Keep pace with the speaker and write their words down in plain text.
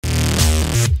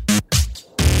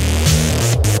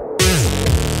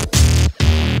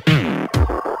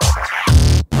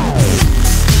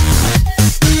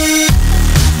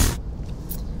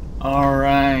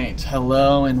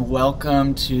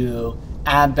welcome to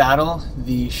Ad Battle,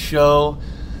 the show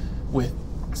with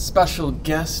special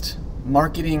guest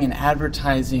marketing and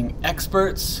advertising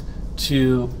experts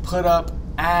to put up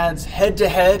ads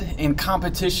head-to-head in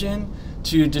competition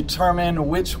to determine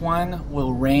which one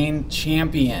will reign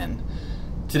champion.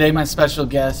 Today my special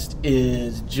guest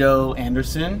is Joe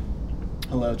Anderson.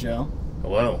 Hello, Joe.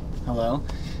 Hello. Hello.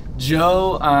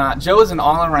 Joe is an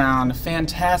all-around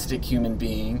fantastic human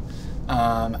being.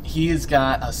 He's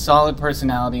got a solid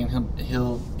personality, and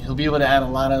he'll be able to add a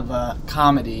lot of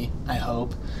comedy, I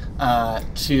hope,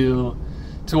 to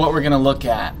what we're going to look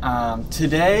at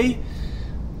today.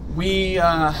 We,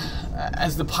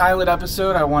 as the pilot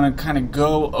episode, I want to kind of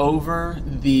go over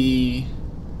the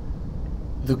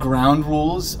ground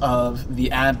rules of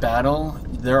the ad battle.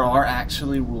 There are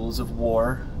actually rules of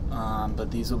war, but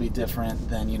these will be different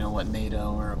than what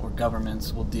NATO or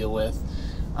governments will deal with.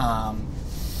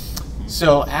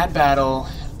 So ad battle,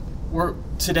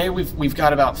 today we've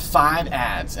got about 5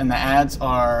 ads, and the ads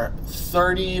are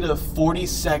 30 to 40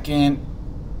 second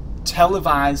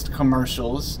televised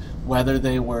commercials, whether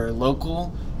they were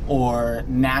local or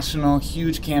national,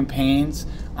 huge campaigns,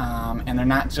 and they're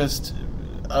not just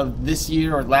of this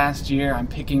year or last year. I'm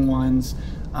picking ones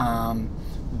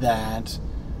that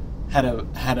had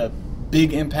a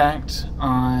big impact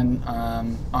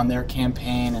on their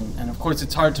campaign, and of course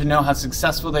it's hard to know how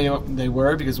successful they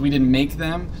were because we didn't make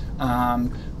them,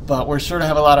 but we're sure to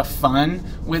have a lot of fun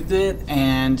with it,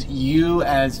 and you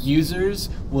as users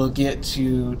will get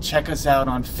to check us out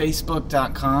on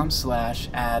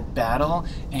facebook.com/adbattle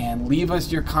and leave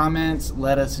us your comments.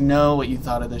 Let us know what you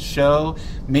thought of the show,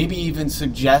 maybe even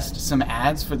suggest some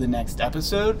ads for the next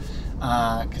episode,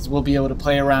 because we'll be able to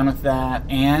play around with that.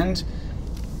 And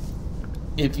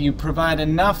if you provide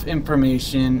enough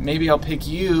information, maybe I'll pick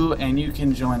you and you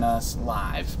can join us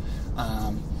live.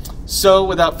 So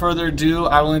without further ado,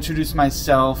 I will introduce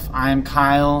myself. I am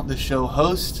Kyle, the show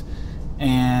host,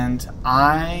 and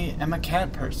I am a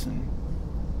cat person.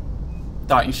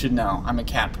 Thought you should know, I'm a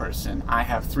cat person. I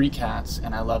have 3 cats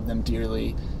and I love them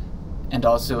dearly and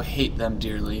also hate them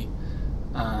dearly.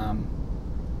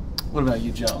 What about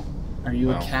you, Joe? Are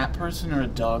you a cat person or a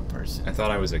dog person? I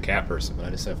thought I was a cat person, but I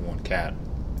just have 1 cat.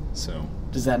 So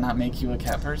does that not make you a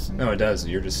cat person? No, it does.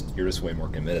 You're just way more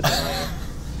committed than I am.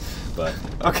 But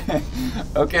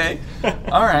okay,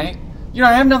 all right.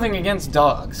 I have nothing against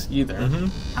dogs either. Mm-hmm.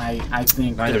 I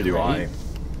think neither do I.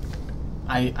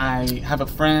 I have a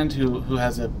friend who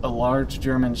has a large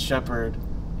German Shepherd,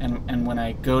 and when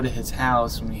I go to his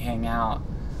house when we hang out,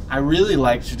 I really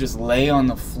like to just lay on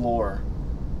the floor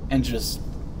and just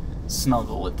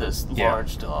snuggle with this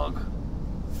large dog.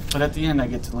 But at the end I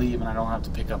get to leave and I don't have to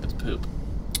pick up its poop.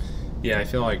 Yeah, I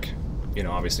feel like,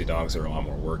 obviously dogs are a lot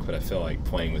more work, but I feel like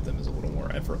playing with them is a little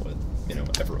more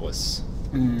effortless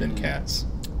than cats.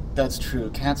 That's true.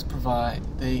 Cats provide,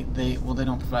 they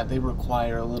don't provide, they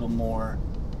require a little more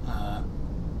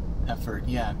effort.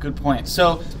 Yeah, good point.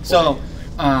 So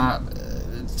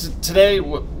today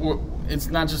it's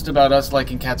not just about us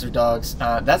liking cats or dogs.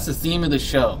 That's the theme of the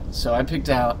show. So I picked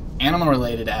out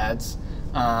animal-related ads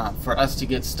for us to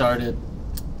get started.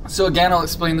 So again, I'll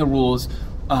explain the rules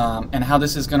and how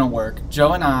this is going to work.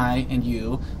 Joe and I and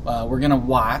you, we're going to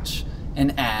watch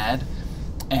an ad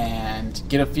and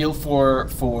get a feel for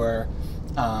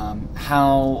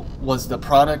how was the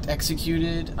product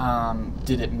executed.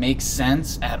 Did it make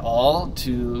sense at all?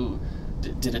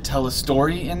 Did it tell a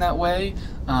story in that way?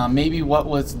 Maybe what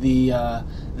was the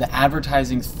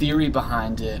advertising theory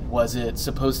behind it? Was it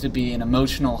supposed to be an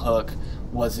emotional hook?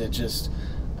 Was it just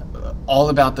all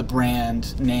about the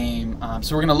brand name?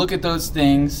 So we're going to look at those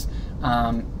things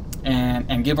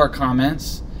and give our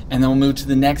comments, and then we'll move to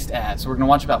the next ad. So we're going to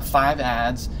watch about 5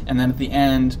 ads, and then at the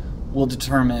end we'll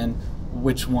determine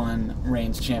which one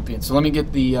reigns champion. So let me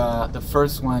get the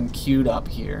first one queued up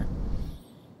here.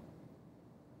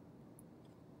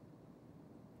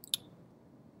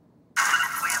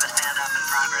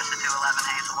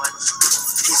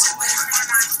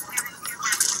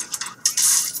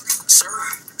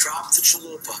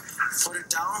 Chalupa. Put it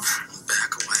down and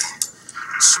back away.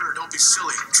 Sir, don't be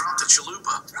silly. Drop the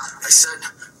chalupa. I said,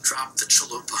 drop the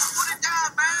chalupa. Put it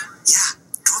down, man. Yeah,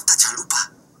 drop the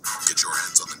chalupa. Get your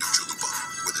hands on the new chalupa.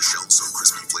 With a shell so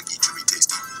crispy, flaky, chewy,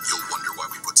 tasty, you'll wonder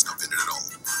why we put stuff in it at all.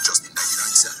 Just 99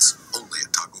 cents. Only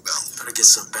at Taco Bell. Better get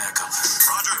some backup.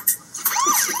 Roger.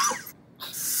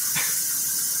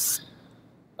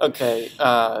 Okay,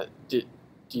 do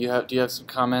you have some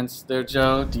comments there,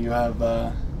 Joe? Do you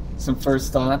have some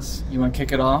first thoughts? You want to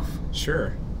kick it off?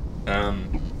 Sure.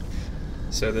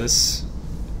 So this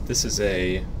is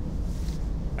a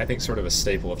I think sort of a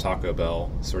staple of Taco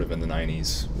Bell, sort of in the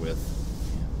 90s, with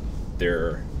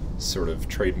their sort of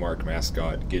trademark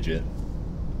mascot, Gidget.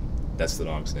 That's the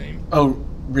dog's name. Oh,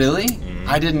 really? Mhm.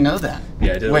 I didn't know that.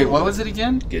 Yeah, I did. Wait, what was it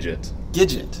again? Gidget.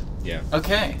 Gidget. Yeah.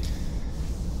 Okay.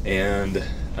 And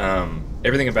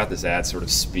everything about this ad sort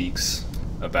of speaks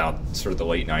about sort of the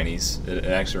late 90s. It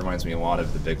actually reminds me a lot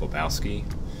of The Big Lebowski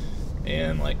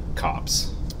and, like,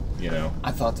 Cops, you know?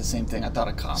 I thought the same thing. I thought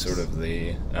of Cops. Sort of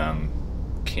the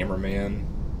cameraman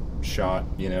shot,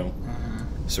 you know,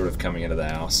 sort of coming into the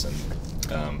house.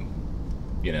 And,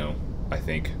 you know, I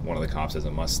think one of the cops has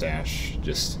a mustache.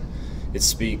 Just, it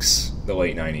speaks the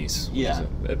late 90s. Yeah.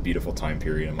 Which is a beautiful time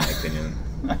period, in my opinion.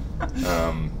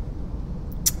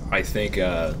 I think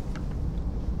the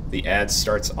ad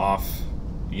starts off,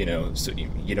 you know, so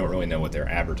you don't really know what they're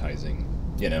advertising,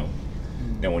 you know.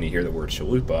 Now, when you hear the word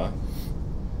chalupa,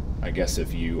 I guess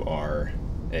if you are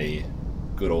a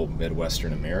good old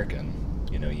Midwestern American,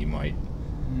 you know, you might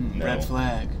know. Red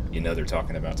flag. You know they're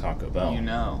talking about Taco Bell. You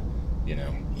know. You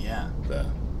know, Yeah. the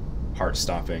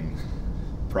heart-stopping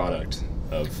product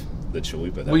of the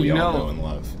chalupa that Well, we you all know- know and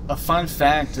love. A fun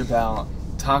fact about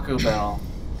Taco Bell,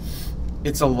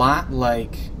 it's a lot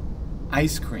like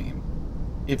ice cream.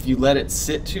 If you let it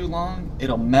sit too long,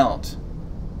 it'll melt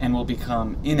and will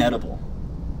become inedible.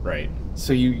 Right.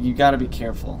 So you got to be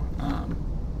careful.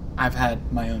 I've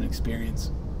had my own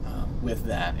experience with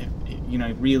that. If you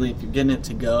know, really, if you're getting it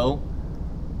to go,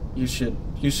 you should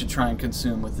try and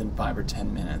consume within 5 or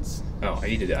 10 minutes. Oh, I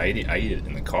eat it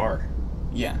in the car.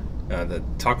 Yeah. The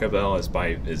Taco Bell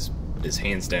is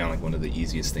hands down like one of the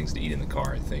easiest things to eat in the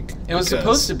car, I think. It was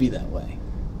supposed to be that way.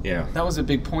 Yeah. That was a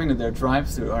big point of their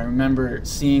drive-through. I remember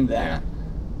seeing that.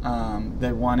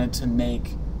 They wanted to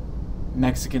make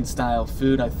Mexican-style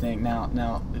food, I think.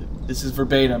 Now, this is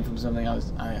verbatim from something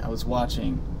I was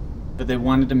watching, but they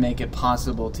wanted to make it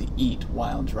possible to eat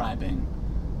while driving.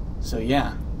 So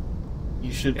yeah,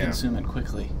 you should consume it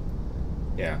quickly.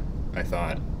 Yeah, I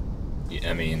thought.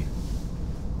 I mean,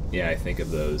 yeah, I think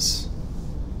of those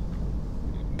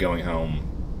going home,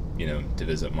 you know, to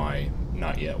visit my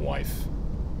not yet wife,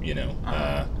 you know,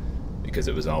 because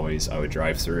it was always, I would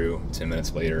drive through, 10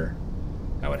 minutes later,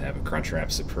 I would have a Crunchwrap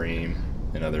Supreme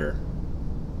and other,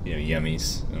 you know,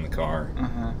 yummies in the car.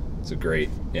 It's a great,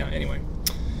 yeah, anyway.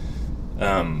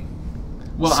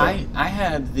 Well, so- I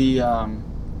had the, I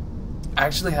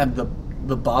actually had the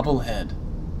bobblehead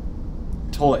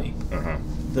toy.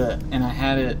 And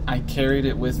I carried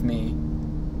it with me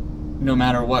no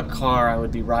matter what car I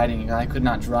would be riding. I could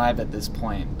not drive at this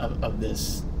point of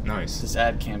this Nice.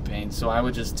 ad campaign, so I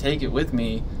would just take it with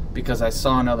me because I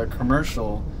saw another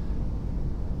commercial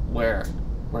where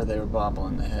they were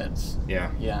bobbling the heads.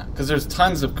 Yeah. Yeah, because there's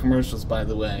tons of commercials, by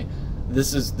the way.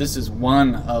 This is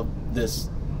one of this.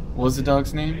 What was the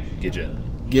dog's name? Gidget.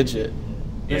 Gidget.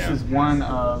 This Yeah. is one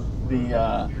of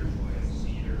the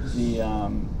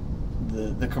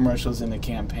commercials in the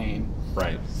campaign.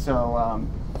 Right. So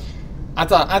I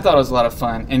thought it was a lot of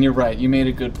fun, and you're right. You made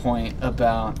a good point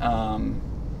about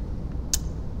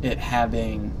it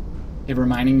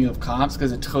reminding you of Cops,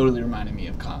 because it totally reminded me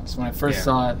of Cops. When I first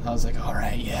saw it, I was like, all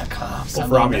right, yeah, Cops. Well, I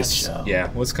for love obvious, that show. yeah.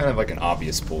 Well, it's kind of like an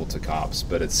obvious pull to Cops,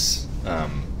 but it's, yeah,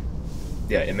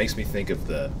 it makes me think of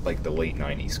the late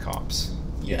 '90s Cops.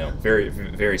 You know, very,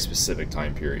 very specific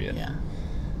time period. Yeah.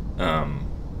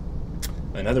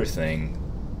 Another thing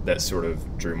that sort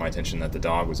of drew my attention, that the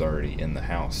dog was already in the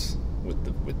house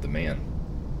with the man,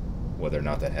 whether or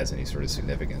not that has any sort of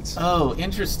significance. Oh,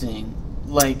 interesting.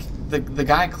 Like the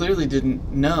guy clearly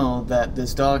didn't know that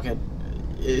this dog had.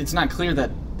 It's not clear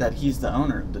that he's the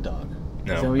owner of the dog. Is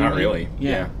that No, what you not mean? really.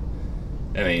 Yeah.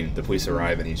 I mean, the police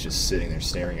arrive and he's just sitting there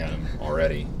staring at him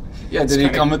already. Yeah. It's Did he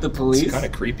kinda- come with the police? It's kind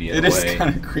of creepy in It a is way.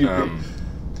 kinda creepy.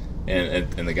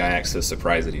 And the guy acts so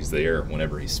surprised that he's there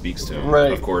whenever he speaks to him.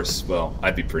 Right. Of course, well,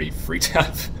 I'd be pretty freaked out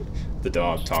if the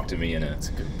dog talked to me in a That's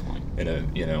a good point. in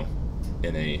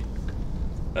a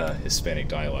Hispanic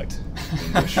dialect,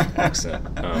 English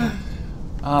accent.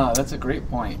 That's a great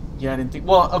point. Yeah, I didn't think.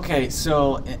 Well, okay,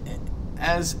 so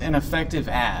as an effective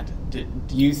ad, do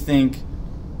you think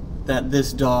that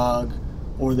this dog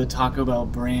or the Taco Bell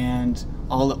brand,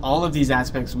 all of these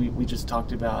aspects we just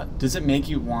talked about, does it make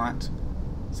you want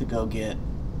to go get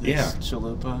this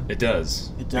chalupa? It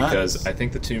does. It does? Because I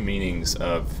think the two meanings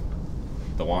of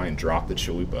the line "drop the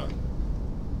chalupa,"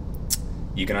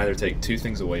 you can either take two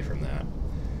things away from that.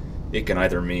 It can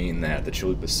either mean that the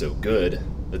chalupa is so good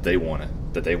that they want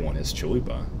his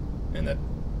chalupa, and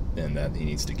that he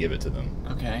needs to give it to them.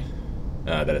 Okay.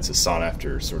 That it's a sought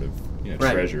after sort of Right,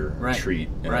 treasure or right, treat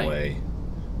in right. a way,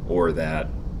 or that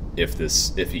if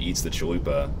he eats the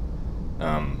chalupa,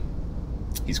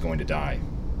 he's going to die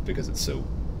because it's so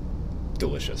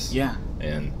delicious. Yeah.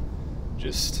 And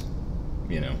just,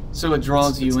 So it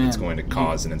draws you in. It's going to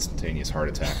cause an instantaneous heart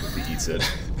attack if he eats it.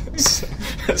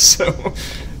 So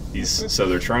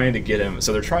they're trying to get him.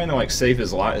 So they're trying to like save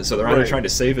his life. So they're either trying to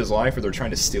save his life or they're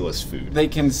trying to steal his food. They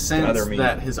can sense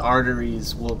that his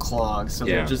arteries will clog, so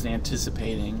they're just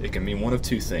anticipating. It can mean one of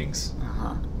two things.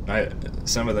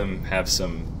 Some of them have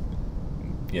some,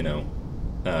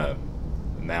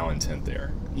 malintent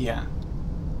there. Yeah.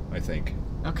 I think.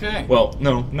 Okay. Well,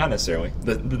 no, not necessarily.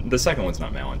 The second one's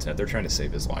not malintent. They're trying to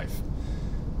save his life.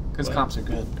 Because cops are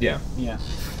good. Yeah. Yeah.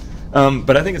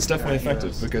 But I think it's definitely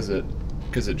effective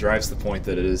because it drives the point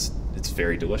that it's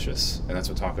very delicious, and that's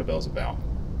what Taco Bell's about.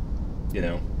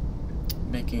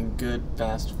 Making good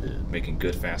fast food. Making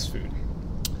good fast food.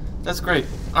 That's great.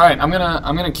 All right, I'm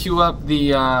gonna queue up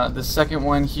the second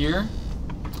one here.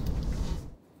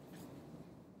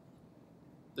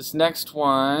 This next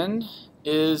one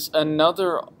is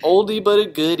another oldie but a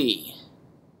goodie.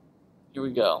 Here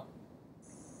we go.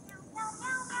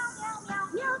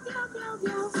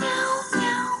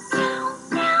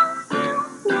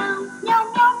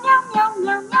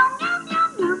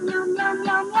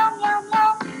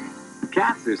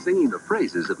 Cats are singing the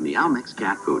praises of Meow Mix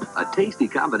cat food, a tasty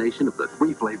combination of the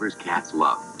 3 flavors cats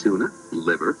love: tuna,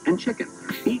 liver, and chicken.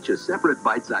 Each a separate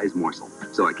bite-sized morsel,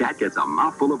 so a cat gets a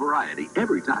mouthful of variety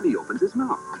every time he opens his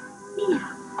mouth. Meow.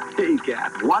 Hey,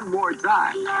 cat, one more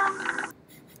time.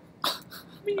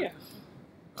 Meow.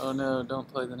 Oh no, don't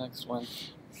play the next one.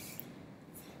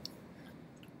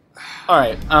 All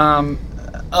right,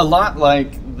 a lot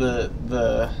like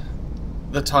the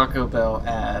Taco Bell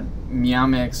ad, Meow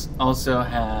Mix also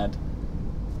had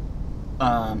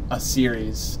a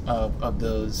series of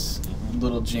those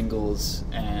little jingles,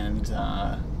 and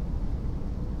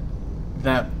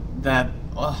that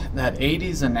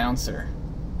 80s announcer.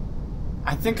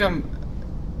 I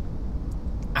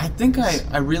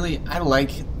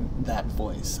like that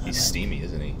voice. He's steamy,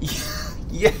 isn't he?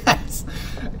 Yes.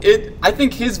 I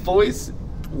think his voice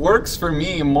works for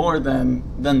me more than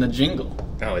the jingle.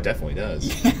 Oh, it definitely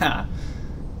does. Yeah.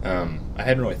 I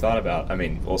hadn't really thought about.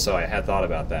 So I had thought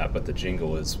about that, but the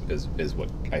jingle is what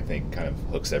I think kind of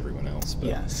hooks everyone else. But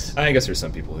yes. I guess there's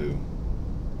some people who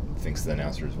thinks the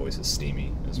announcer's voice is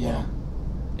steamy as well.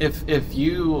 If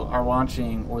you are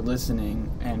watching or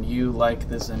listening and you like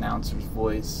this announcer's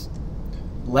voice,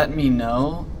 let me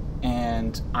know,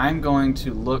 and I'm going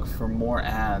to look for more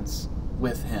ads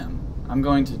with him. I'm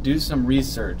going to do some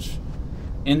research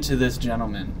into this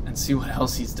gentleman and see what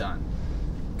else he's done,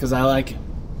 because I like him.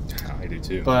 I do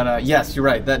too. But yes, you're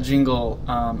right. That jingle,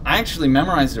 I actually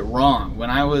memorized it wrong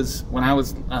when I was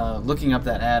looking up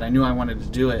that ad. I knew I wanted to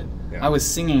do it. Yeah. I was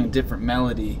singing a different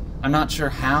melody. I'm not sure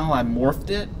how I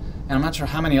morphed it, and I'm not sure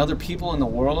how many other people in the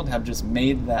world have just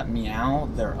made that meow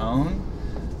their own.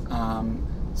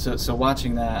 So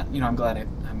watching that, I'm glad it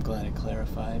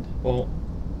clarified. Well,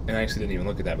 and I actually didn't even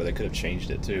look at that, but they could have changed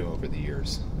it too over the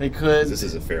years. They could. This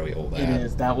is a fairly old ad. It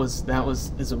is. That was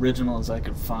as original as I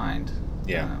could find.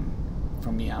 Yeah.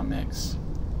 From Meow Mix.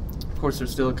 Of course, they're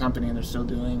still a company and they're still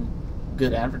doing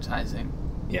good advertising.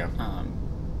 Yeah.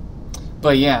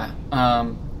 But yeah,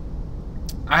 I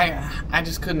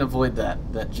just couldn't avoid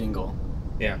that jingle.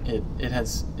 Yeah.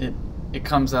 It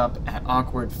comes up at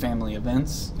awkward family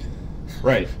events.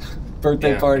 Right.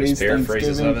 Birthday parties,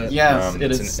 paraphrases Thanksgiving. of it. Yes,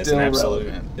 it is still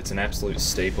relevant. It's an absolute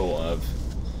staple of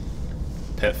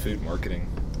pet food marketing.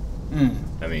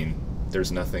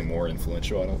 There's nothing more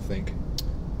influential, I don't think,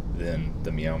 than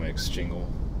the Meow Mix jingle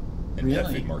in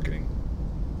pet food marketing.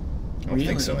 I don't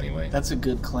think so anyway. That's a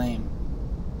good claim.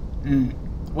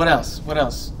 What else?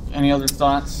 Any other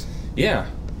thoughts? Yeah.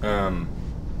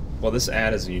 Well, this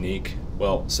ad is unique.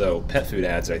 Well, so pet food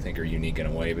ads, I think, are unique in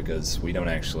a way because we don't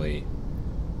actually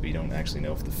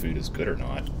know if the food is good or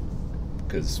not.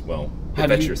 Because, well, if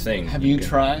that's your thing. Have you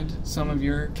tried some of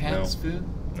your cat's food?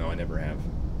 No, I never have.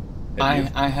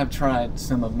 I have tried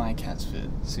some of my cat's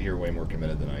food. So you're way more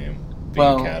committed than I am,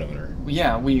 being a cat owner.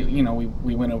 Yeah, we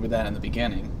went over that in the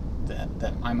beginning.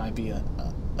 That I might be a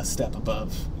step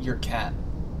above your cat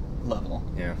level.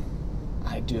 Yeah.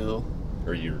 I do.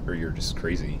 Or you're just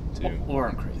crazy too. Or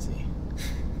I'm crazy.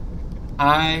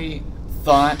 I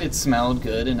thought it smelled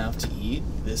good enough to eat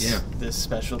this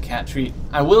special cat treat.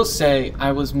 I will say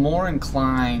I was more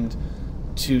inclined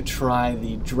to try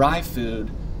the dry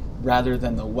food rather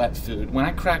than the wet food. When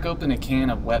I crack open a can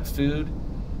of wet food,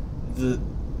 the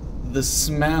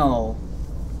smell.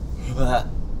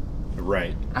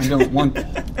 Right. I don't want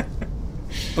that.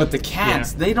 But the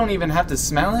cats, they don't even have to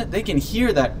smell it. They can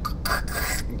hear that,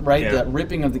 right? Yeah. That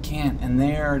ripping of the can, and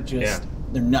they're just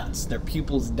they're nuts. Their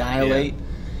pupils dilate.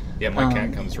 Yeah, my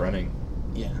cat comes running.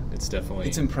 Yeah. It's definitely...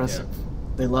 It's impressive. Yeah.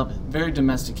 They love it. Very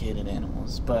domesticated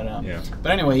animals. But Yeah.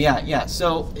 But anyway, yeah.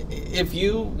 So if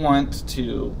you want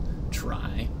to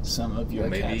try some of your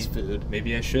cat's food,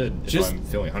 Maybe I should if I'm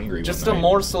feeling hungry. just one a night.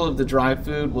 morsel of the dry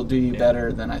food will do you Yeah.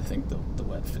 better than I think the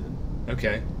wet food.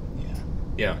 Okay. Yeah.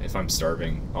 Yeah, if I'm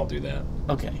starving, I'll do that.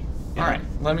 Okay. Yeah. All right.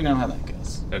 Let me know how that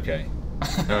goes. Okay.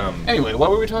 Anyway,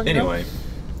 what were we talking about? Anyway,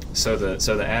 so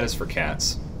the ad is for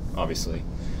cats, obviously,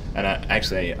 and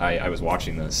I was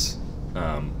watching this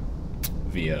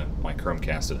via my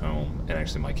Chromecast at home, and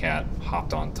actually my cat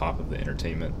hopped on top of the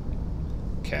entertainment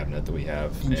cabinet that we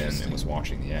have and was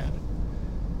watching the ad.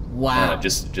 Wow.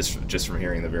 Just from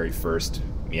hearing the very first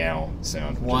meow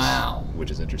sound. Which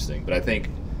is interesting. But I think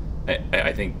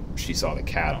she saw the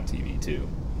cat on TV too.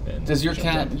 And Does your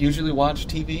jumped cat up. usually watch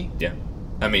TV? Yeah,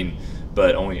 I mean,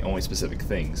 but only specific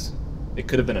things. It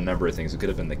could have been a number of things. It could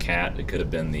have been the cat. It could have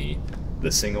been the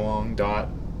sing-along dot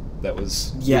that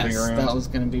was moving around. That was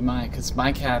going to be mine, because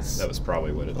my cat's That was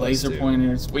probably what it was laser too.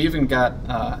 pointers. We even got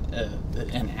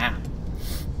an app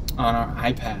on our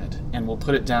iPad, and we'll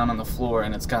put it down on the floor,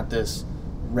 and it's got this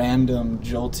random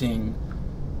jolting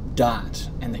dot,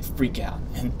 and they freak out.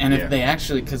 And if they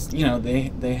actually, because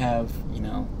they have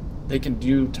they can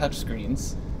do touch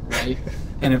screens, right?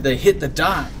 And if they hit the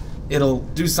dot, it'll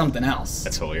do something else.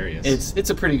 That's hilarious. It's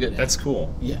a pretty good app. That's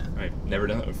cool. Yeah. I've never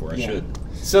done that before. I should.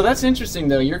 So that's interesting,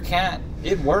 though. Your cat,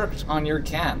 it worked on your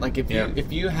cat. Like if Yeah.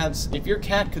 your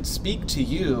cat could speak to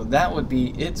you, that would be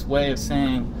its way of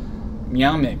saying,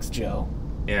 "Meow Mix, Joe,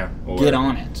 Yeah. get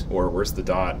on it." Or where's the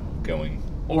dot going?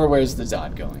 Or where's the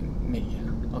dot going? Me,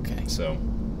 yeah. Okay. So,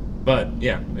 but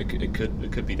yeah, it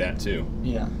could be that too.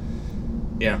 Yeah.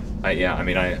 Yeah.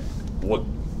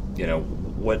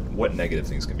 What negative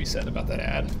things can be said about that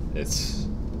ad? It's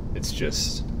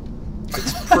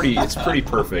pretty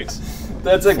perfect.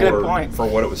 That's a good point. For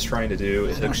what it was trying to do.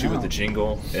 It hooks you with know. the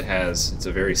jingle. It's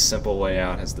a very simple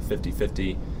layout. It has the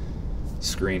 50-50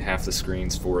 screen. Half the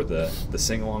screen's for the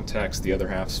sing-along text, the other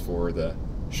half's for the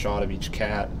shot of each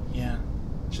cat. Yeah.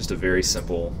 It's just a very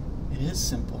simple It is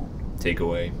simple.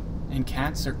 takeaway, And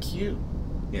cats are cute,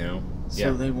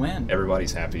 So they win.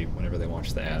 Everybody's happy whenever they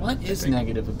watch the ad. What I is think.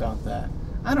 negative about that?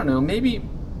 I don't know. Maybe,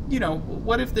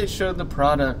 what if they showed the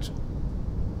product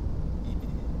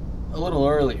a little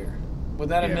earlier? Would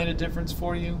that have Yeah. made a difference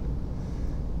for you?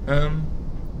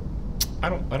 I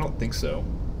don't think so,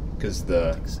 because I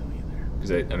don't think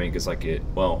so either.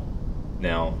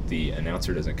 now the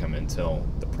announcer doesn't come in until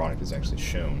the product is actually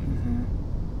shown,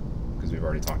 Mm-hmm. because we've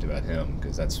already talked about him,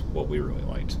 because that's what we really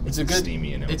liked. It's a good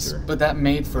steamy announcer. But that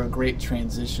made for a great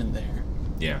transition there.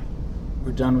 Yeah,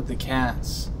 We're done with the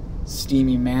cats.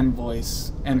 Steamy man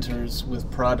voice enters with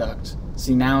product.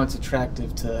 See, now it's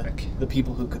attractive to Okay. the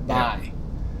people who could buy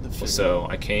the food. so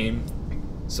I came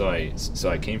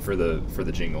for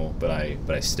the jingle, but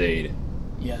I stayed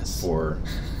yes. for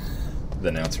the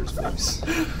announcer's voice.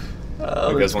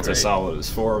 Oh, Because that's once I great. saw what it was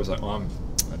for, I was like, well,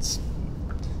 that's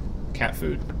cat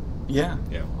food. Yeah.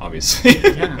 Obviously.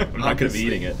 Yeah, I'm not going to obviously. be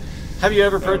eating it. Have you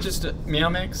ever purchased a Meow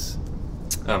Mix?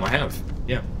 I have.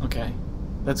 Yeah. Okay.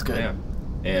 That's good. Yeah.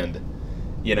 And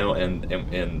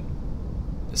and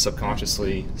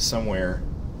subconsciously somewhere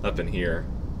up in here,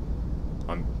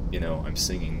 I'm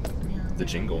singing the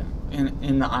jingle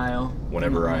In the aisle.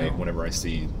 whenever In the aisle. I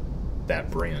see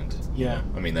that brand. Yeah.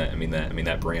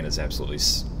 That brand is absolutely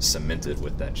cemented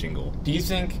with that jingle. Do you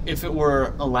think if it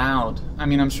were allowed,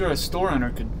 I'm sure a store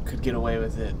owner could get away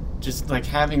with it, just like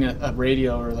having a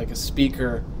radio or like a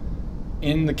speaker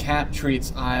in the cat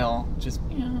treats aisle, just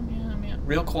meow, meow, meow,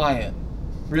 real quiet,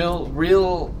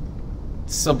 real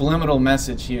subliminal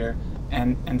message here,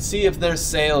 and see if their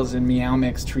sales in Meow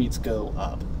Mix treats go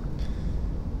up.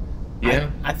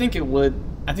 Yeah. I think it would.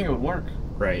 I think it would work,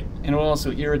 Right. and it would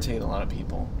also irritate a lot of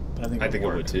people. But I think I think it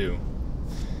work. would too.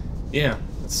 Yeah,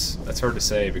 that's hard to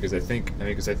say, because I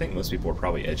think most people are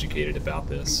probably educated about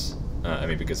this.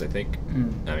 Because I think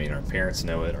our parents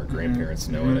know it, our grandparents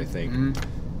know it. I think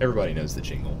everybody knows the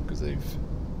jingle because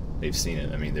they've seen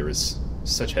it. There was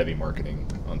such heavy marketing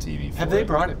on TV. Have they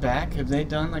brought it back? Have they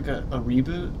done like a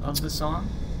reboot of the song?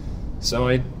 So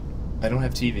I don't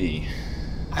have TV.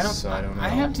 I don't. So I don't know. I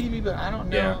have TV, but I don't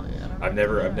know. Yeah, I don't know I've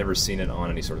never if they have. seen it on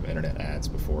any sort of internet ads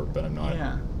before. But I'm not.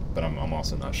 Yeah. But I'm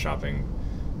also not shopping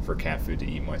for cat food to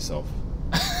eat myself.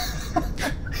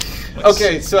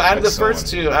 Okay, so out of the first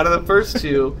someone.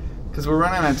 two, because we're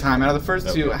running out of time. Out of the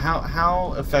first two, Okay.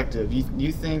 how effective?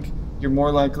 You think you're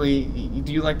more likely?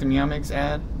 Do you like the Meow Mix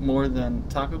ad more than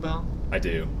Taco Bell? I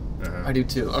do. Uh-huh. I do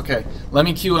too. Okay, let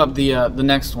me cue up the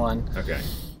next one. Okay.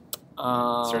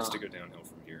 Starts to go downhill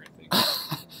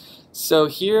So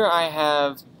here I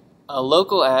have a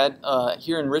local ad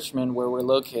here in Richmond where we're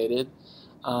located.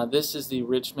 This is the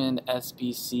Richmond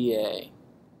SPCA.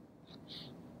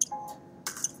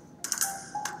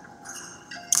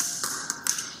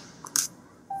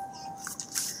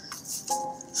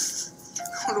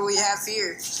 What do we have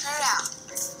here? Try it out.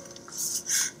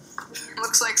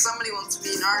 Looks like somebody wants to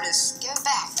be an artist. Give it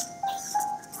back.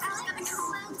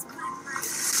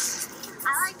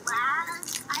 I like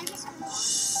labs.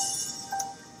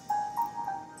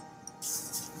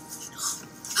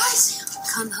 Hi, Sam.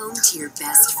 Come home to your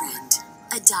best friend.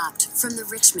 Adopt from the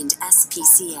Richmond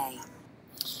SPCA.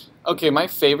 Okay, my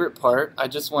favorite part, I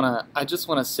just wanna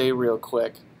say real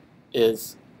quick,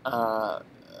 is let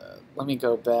me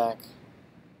go back.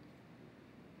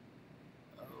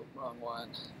 Oh, wrong one.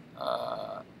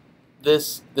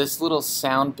 This little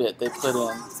sound bit they put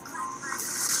in.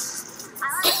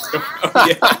 Oh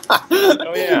yeah.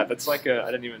 Oh yeah. That's like a. I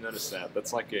didn't even notice that.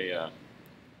 That's like a.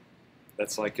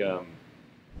 That's like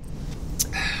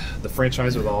the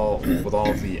franchise with all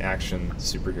of the action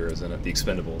superheroes in it. The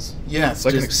Expendables. Yeah, It's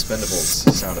like an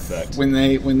Expendables sound effect. when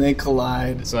they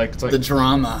collide. It's like the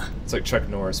drama. It's like Chuck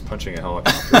Norris punching a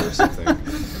helicopter or something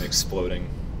and exploding.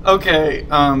 Okay.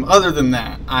 Other than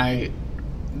that,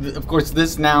 of course,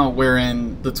 we're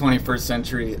in the 21st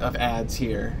century of ads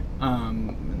here.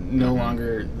 No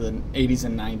longer the 80s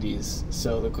and 90s.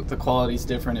 So the quality's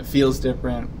different. It feels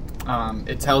different.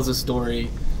 It tells a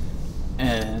story,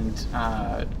 and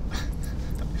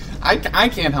I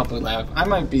can't help but laugh. I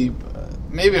might be,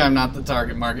 maybe I'm not the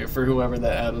target market for whoever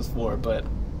that ad was for, but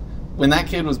when that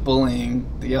kid was bullying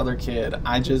the other kid,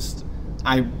 I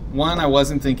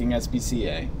wasn't thinking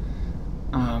SPCA.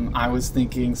 I was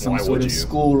thinking some sort of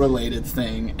school-related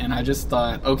thing, and I just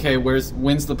thought, okay,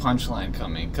 when's the punchline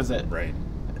coming? Because it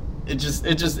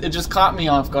just caught me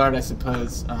off guard, I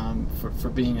suppose, for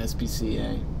being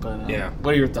SPCA. But Yeah.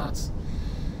 What are your thoughts?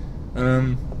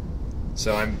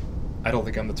 So I don't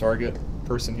think I'm the target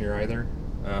person here either.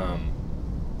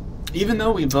 Even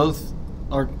though we both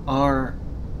are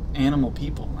animal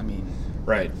people, I mean,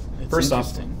 Right. it's First off,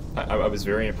 interesting. I was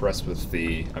very impressed with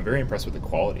I'm very impressed with the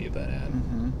quality of that ad.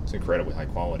 Mm-hmm. It's incredibly high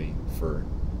quality for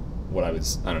what I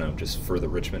don't know, just for the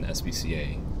Richmond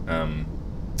SPCA.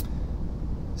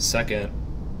 Second,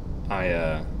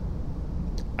 I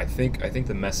think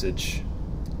the message,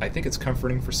 I think it's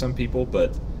comforting for some people,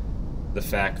 but the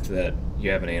fact that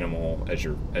you have an animal as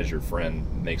your friend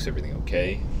makes everything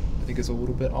okay, I think is a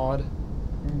little bit odd.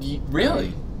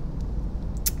 Really?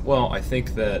 Well, I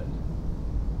think that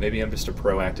maybe I'm just a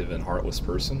proactive and heartless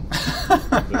person.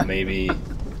 But maybe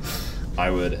I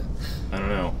don't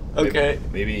know. Okay.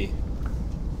 Maybe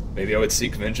I would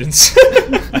seek vengeance.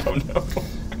 I don't know.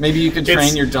 Maybe you could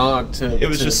train your dog to. It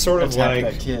was just sort of attack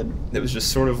like that kid. It was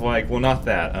just sort of like, well, not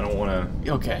that. I don't want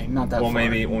to. Okay, not that. Well, far.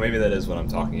 maybe that is what I'm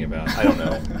talking about. I don't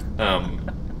know.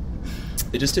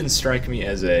 It just didn't strike me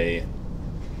as It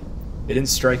didn't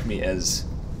strike me as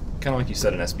kind of like you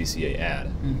said, an SPCA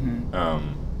ad.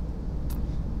 Mm-hmm.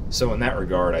 So in that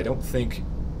regard, I don't think,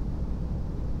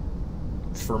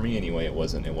 for me anyway, it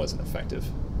wasn't effective.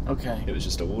 Okay. It was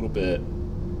just a little bit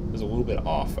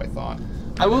off, I thought.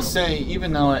 I will say,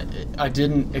 even though I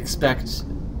didn't expect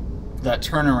that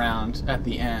turnaround at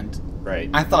the end, Right.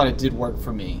 I thought it did work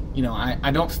for me. You know,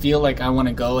 I don't feel like I want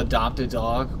to go adopt a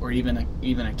dog or even a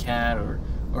cat or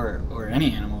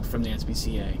any animal from the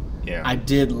SPCA. Yeah. I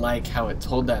did like how it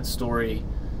told that story,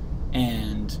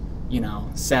 and you know,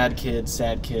 sad kid,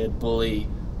 bully,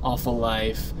 awful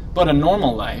life, but a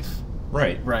normal life.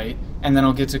 Right. And then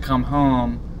he'll get to come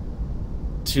home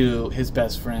to his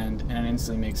best friend, and it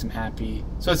instantly makes him happy.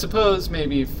 So I suppose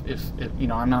maybe if you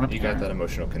know, I'm not a parent. You got that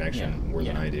emotional connection more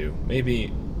than I do.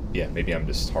 Maybe I'm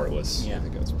just heartless. Yeah. I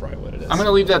think that's probably what it is. I'm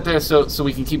gonna leave that there so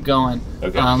we can keep going.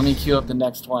 Okay. Let me cue up the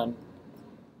next one.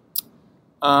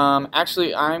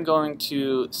 Actually, I'm going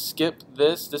to skip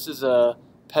this. This is a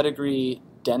Pedigree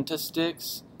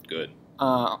Dentastix. Good.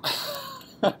 I'm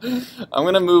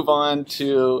going to move on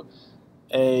to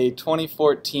a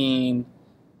 2014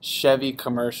 Chevy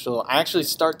commercial. I actually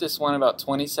start this one about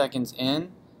 20 seconds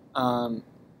in.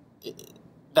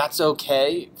 That's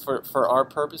okay for our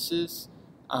purposes.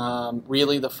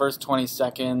 Really, the first 20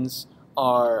 seconds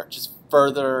are just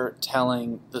further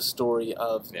telling the story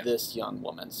of this young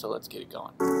woman. So let's get it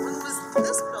going. When was this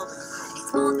building?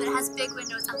 It's old, but it has big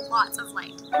windows and lots of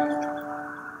light. I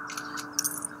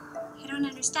don't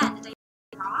understand. Did I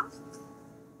do wrong?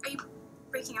 Are you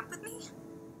breaking up with me?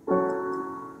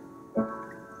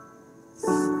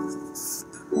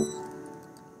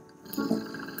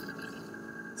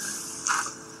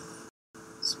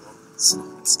 Slow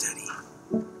and steady.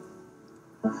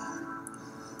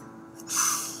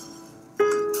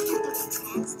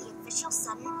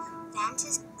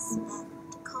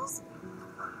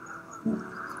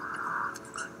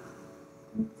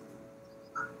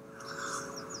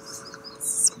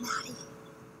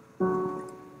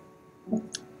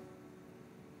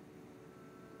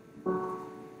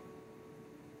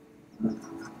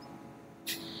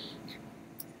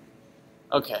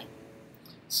 Okay.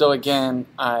 So again,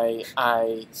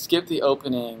 I skipped the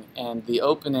opening, and the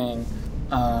opening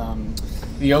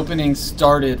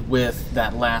started with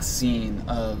that last scene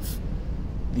of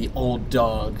the old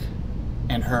dog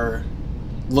and her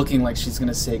looking like she's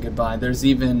gonna say goodbye. There's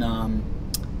even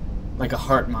like a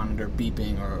heart monitor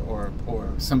beeping or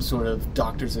some sort of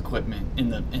doctor's equipment in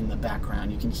the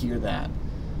background. You can hear that.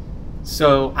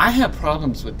 So I have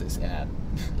problems with this ad.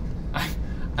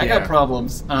 I got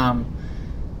problems. I'm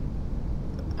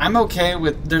okay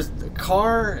with, there's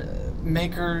car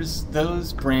makers,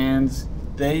 those brands,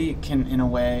 they can in a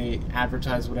way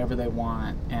advertise whatever they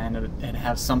want and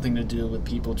have something to do with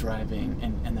people driving,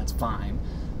 and that's fine.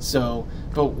 So,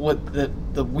 but what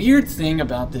the weird thing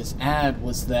about this ad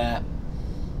was that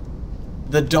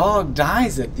the dog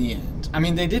dies at the end. I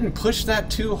mean, they didn't push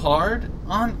that too hard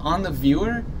on the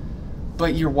viewer,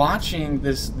 but you're watching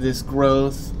this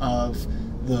growth of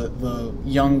the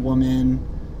young woman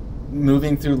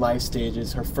moving through life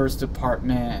stages, her first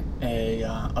apartment,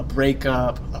 a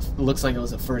breakup, looks like it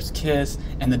was a first kiss,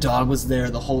 and the dog was there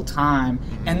the whole time,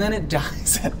 and then it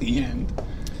dies at the end.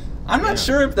 I'm not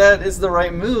sure if that is the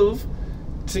right move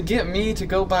to get me to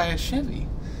go buy a Chevy.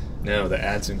 No, the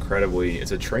ad's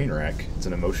it's a train wreck. It's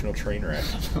an emotional train wreck.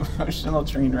 Emotional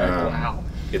train wreck, wow.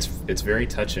 It's very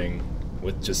touching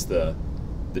with just the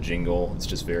jingle. It's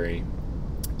just very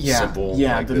simple.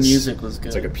 Yeah, like the this, music was good.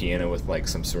 It's like a piano with like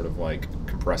some sort of like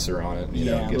compressor on it. You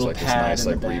know, it gives little like this pad nice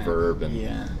in like the back. reverb.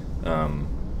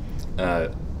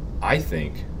 And I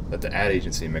think that the ad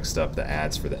agency mixed up the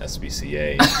ads for the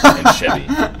SPCA and Chevy.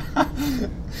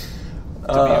 To be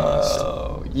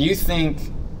honest. You think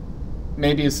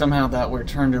maybe if somehow that were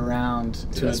turned around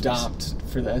to adopt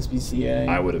for the SPCA?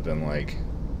 I would have been like,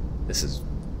 this is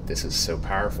so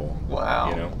powerful.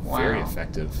 Wow. You know, very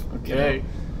effective. Okay.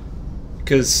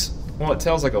 Because, well, it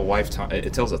tells like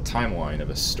it tells a timeline of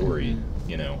a story,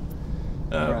 you know,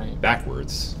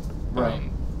 backwards. Right.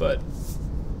 But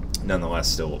nonetheless,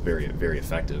 still very, very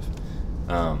effective.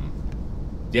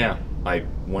 Yeah,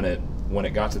 when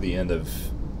it got to the end of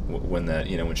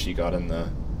when she got in the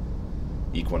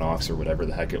Equinox or whatever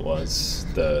the heck it was,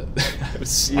 I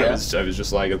was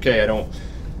just like, okay, I don't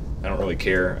really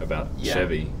care about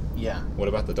Chevy. Yeah. What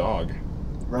about the dog?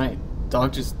 Right.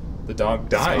 The dog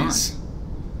dies.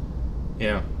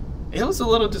 Yeah. It was a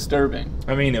little disturbing.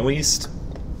 I mean, at least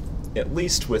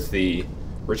with the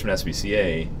Richmond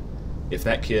SPCA, if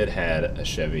that kid had a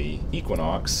Chevy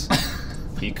Equinox,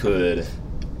 he could,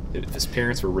 if his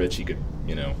parents were rich, he could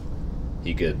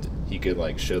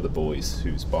like show the boys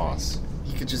who's boss.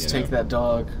 He could just take that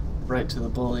dog right to the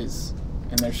bullies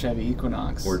in their Chevy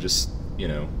Equinox. Or just,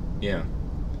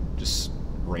 just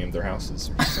ram their houses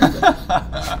or something.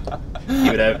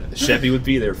 Chevy would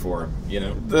be there for him, you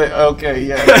know. Okay,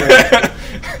 yeah.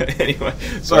 Anyway,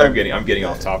 sorry, I'm getting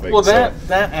off topic. Well, that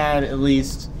ad, at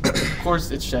least, of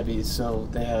course it's Chevy, so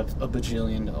they have $1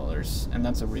 bajillion, and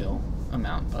that's a real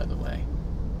amount, by the way.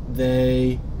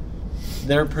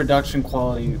 Their production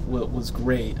quality was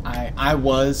great. I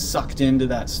was sucked into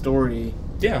that story.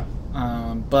 Yeah.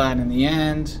 But in the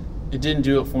end, it didn't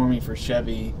do it for me for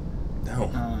Chevy.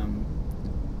 No.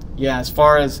 Yeah, as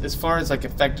far as like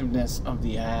effectiveness of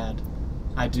the ad,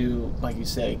 I do, like you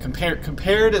say,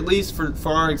 compared at least for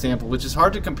our example, which is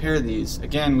hard to compare these.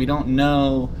 Again, we don't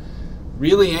know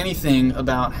really anything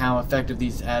about how effective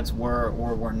these ads were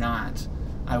or were not.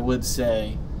 I would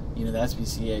say, the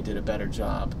SPCA did a better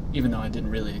job, even though I didn't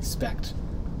really expect,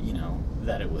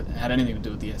 that it had anything to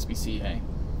do with the SPCA.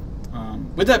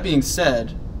 With that being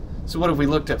said, so what if we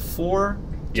looked at 4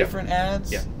 different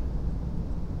ads? Yeah.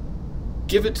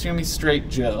 Give it to me straight,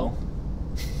 Joe.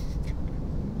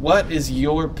 What is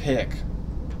your pick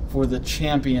for the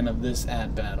champion of this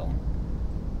ad battle?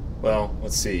 Well,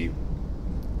 let's see.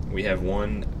 We have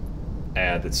one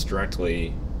ad that's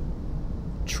directly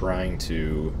trying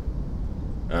to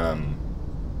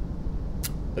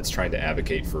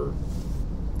advocate for,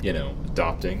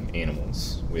 adopting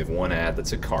animals. We have one ad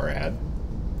that's a car ad.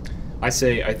 I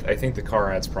think the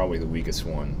car ad's probably the weakest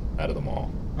one out of them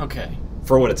all. Okay.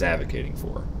 For what it's advocating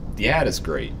for. The ad is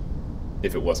great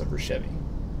if it wasn't for Chevy.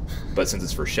 But since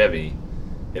it's for Chevy,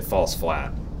 it falls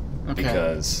flat. Okay.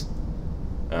 Because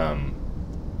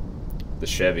the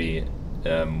Chevy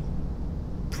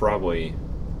probably,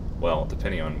 well,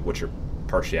 depending on what your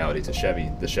partiality to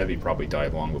Chevy, the Chevy probably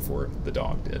died long before the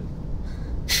dog did.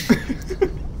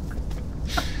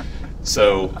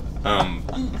 So,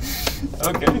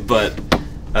 okay. But,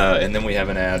 and then we have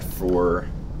an ad for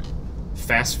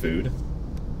fast food,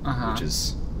 which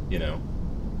is,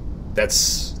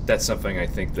 that's something I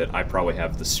think that I probably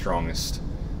have the strongest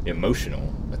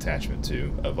emotional attachment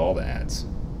to of all the ads.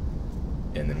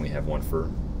 And then we have one for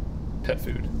pet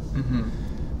food.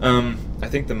 I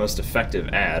think the most effective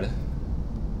ad,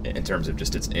 in terms of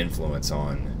just its influence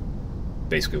on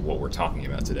basically what we're talking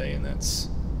about today, and that's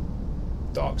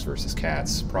dogs versus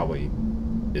cats, probably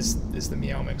is the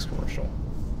Meow Mix commercial.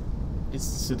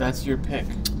 So that's your pick.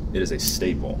 It is a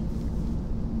staple.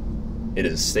 It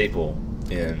is a staple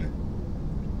in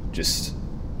just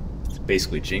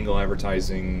basically jingle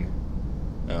advertising.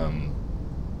 I'm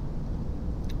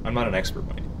not an expert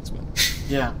by any means, but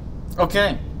Yeah.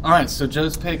 Okay. All right. So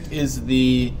Joe's pick is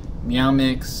the Meow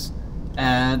Mix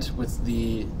ad with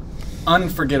the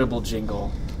unforgettable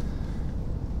jingle.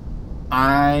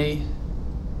 I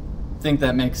think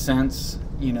that makes sense.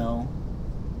 You know,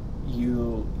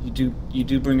 you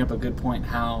do bring up a good point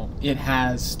how it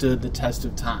has stood the test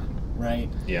of time, right?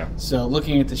 yeah. So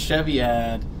looking at the Chevy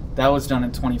ad, that was done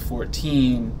in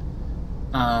 2014.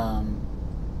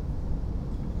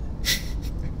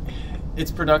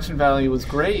 Its production value was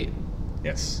great.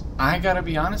 Yes. I gotta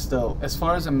be honest though, as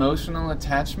far as emotional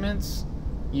attachments,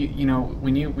 you know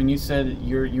when you said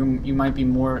you might be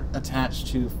more attached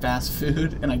to fast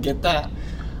food, and I get that.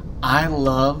 I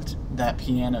loved that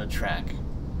piano track.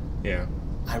 Yeah.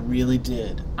 I really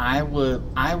did. I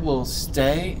will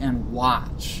stay and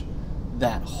watch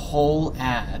that whole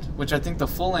ad, which I think the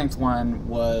full length one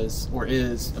was or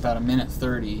is about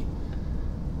 1:30,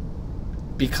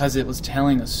 because it was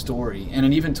telling a story, and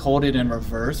it even told it in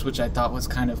reverse, which I thought was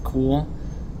kind of cool.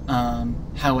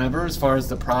 However, as far as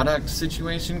the product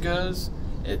situation goes,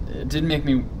 it didn't make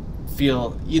me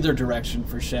feel either direction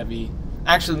for Chevy.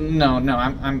 Actually, no,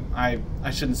 I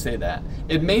shouldn't say that.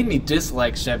 It made me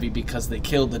dislike Chevy because they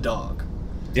killed the dog.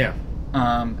 Yeah.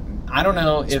 I don't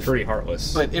know It's pretty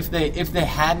heartless. but if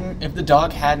the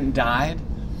dog hadn't died,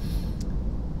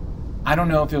 I don't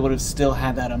know if it would have still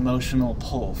had that emotional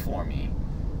pull for me.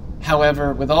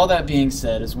 However, with all that being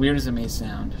said, as weird as it may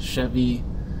sound, Chevy's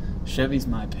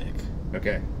my pick.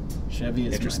 Okay. Chevy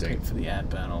is my Interesting. pick for the ad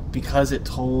battle because it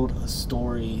told a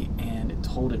story and it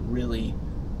told it really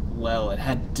well. It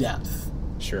had depth,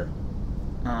 Sure.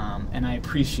 and I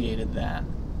appreciated that.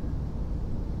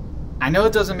 I know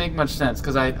it doesn't make much sense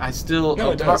because I still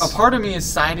No, it does. a part of me is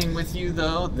siding with you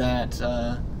though that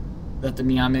the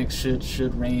Meow Mix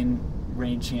should reign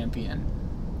champion,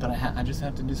 but I just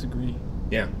have to disagree.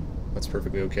 Yeah. That's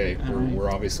perfectly okay. All right. We're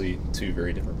obviously two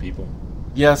very different people.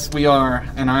 Yes, we are,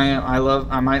 and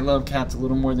I might love cats a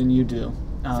little more than you do.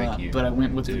 Thank you. But I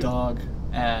went with the Do. dog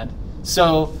ad.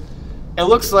 So it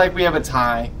looks like we have a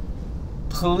tie.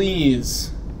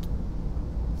 Please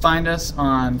find us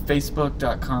on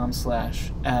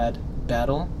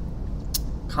Facebook.com/adbattle.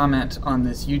 Comment on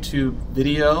this YouTube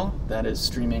video that is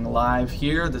streaming live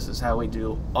here. This is how we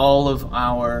do all of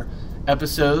our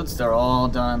episodes. They're all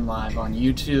done live on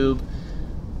YouTube.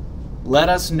 Let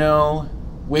us know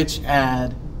which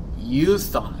ad you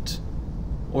thought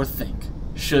or think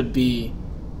should be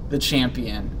the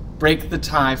champion. Break the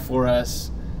tie for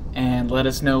us and let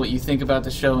us know what you think about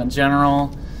the show in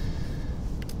general.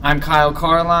 I'm Kyle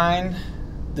Carline.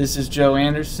 This is Joe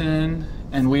Anderson,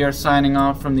 and we are signing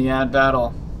off from the ad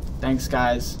battle. Thanks,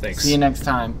 guys. Thanks. See you next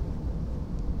time.